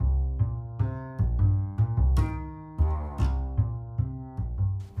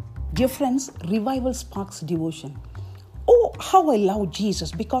Dear friends, revival sparks devotion. Oh, how I love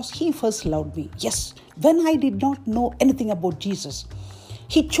Jesus because he first loved me. Yes, when I did not know anything about Jesus,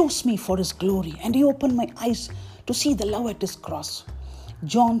 he chose me for his glory and he opened my eyes to see the love at his cross.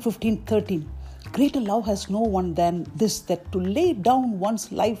 John 15:13. Greater love has no one than this, that to lay down one's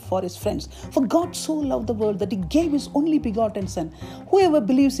life for his friends. For God so loved the world that he gave his only begotten Son. Whoever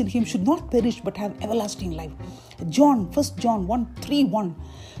believes in him should not perish but have everlasting life. 1 John 1:3-1.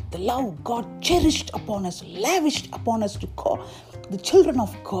 The love God cherished upon us, lavished upon us to call the children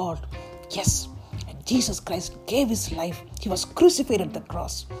of God. Yes, and Jesus Christ gave his life. He was crucified at the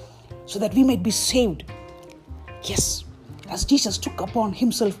cross so that we might be saved. Yes, as Jesus took upon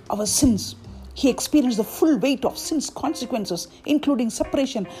himself our sins, he experienced the full weight of sin's consequences, including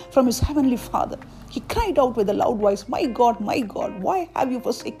separation from his heavenly Father. He cried out with a loud voice, my God, why have you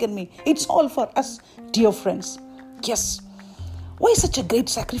forsaken me? It's all for us, dear friends. Yes. Why such a great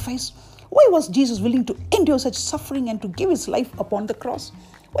sacrifice? Why was Jesus willing to endure such suffering and to give his life upon the cross?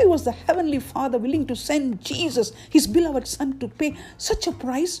 Why was the Heavenly Father willing to send Jesus, his beloved Son, to pay such a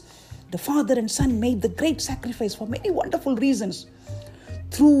price? The Father and Son made the great sacrifice for many wonderful reasons.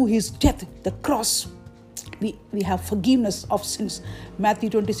 Through his death, the cross, we have forgiveness of sins,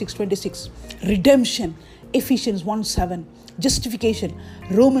 Matthew 26:26, redemption, Ephesians 1:7, justification,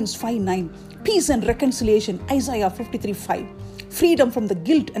 Romans 5:9, peace and reconciliation, Isaiah 53:5, freedom from the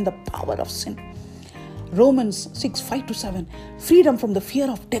guilt and the power of sin, Romans 6:5-7, freedom from the fear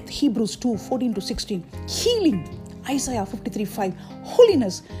of death, Hebrews 2:14-16, healing, Isaiah 53:5,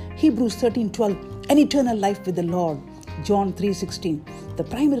 holiness, Hebrews 13:12, and eternal life with the Lord, John 3:16. The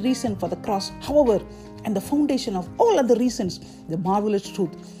primary reason for the cross, however, and the foundation of all other reasons, the marvelous truth,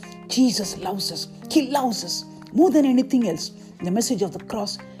 Jesus loves us. He loves us more than anything else. The message of the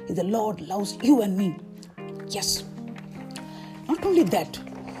cross is the Lord loves you and me. Yes. Not only that,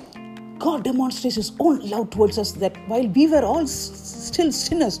 God demonstrates his own love towards us, that while we were all still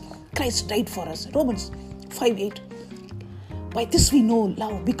sinners, Christ died for us. Romans 5:8. By this we know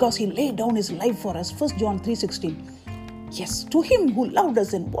love, because he laid down his life for us. 1 John 3:16. Yes, to him who loved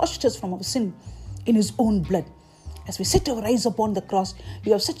us and washed us from our sin in his own blood. As we set our eyes upon the cross,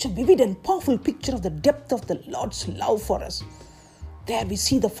 we have such a vivid and powerful picture of the depth of the Lord's love for us. There we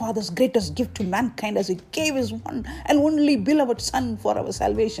see the Father's greatest gift to mankind as he gave his one and only beloved Son for our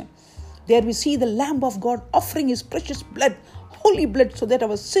salvation. There we see the Lamb of God offering his precious blood, holy blood, so that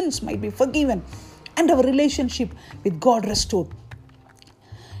our sins might be forgiven and our relationship with God restored.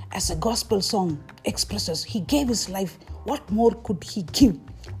 As the gospel song expresses, he gave his life. What more could he give?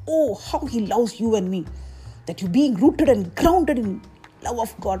 Oh, how he loves you and me, that you, being rooted and grounded in love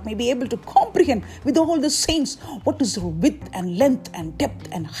of God, may be able to comprehend with all the saints what is width and length and depth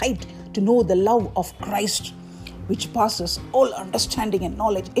and height, to know the love of Christ, which passes all understanding and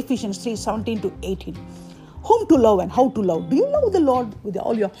knowledge, Ephesians 3:17-18. Whom to love and how to love? Do you love the Lord with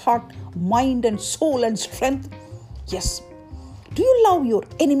all your heart, mind and soul and strength? Yes. Do you love your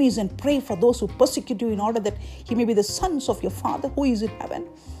enemies and pray for those who persecute you, in order that he may be the sons of your Father who is in heaven?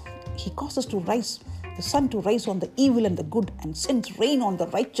 He causes to rise, the sun to rise on the evil and the good, and sends rain on the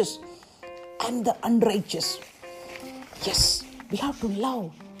righteous and the unrighteous. Yes, we have to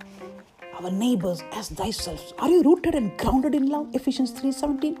love our neighbors as thyself. Are you rooted and grounded in love? Ephesians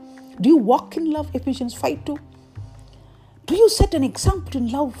 3:17. Do you walk in love? Ephesians 5:2. Do you set an example in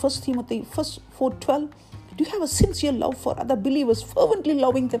love? 1 Timothy 4:12. Do you have a sincere love for other believers, fervently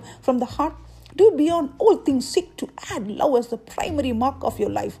loving them from the heart? Do you beyond all things seek to add love as the primary mark of your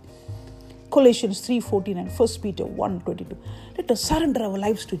life? Colossians 3:14 and 1 Peter 1:22. Let us surrender our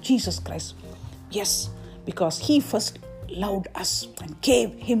lives to Jesus Christ. Yes, because he first loved us and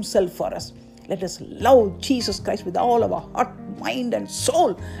gave himself for us. Let us love Jesus Christ with all of our heart, mind and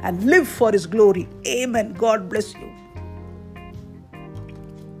soul, and live for his glory. Amen. God bless you.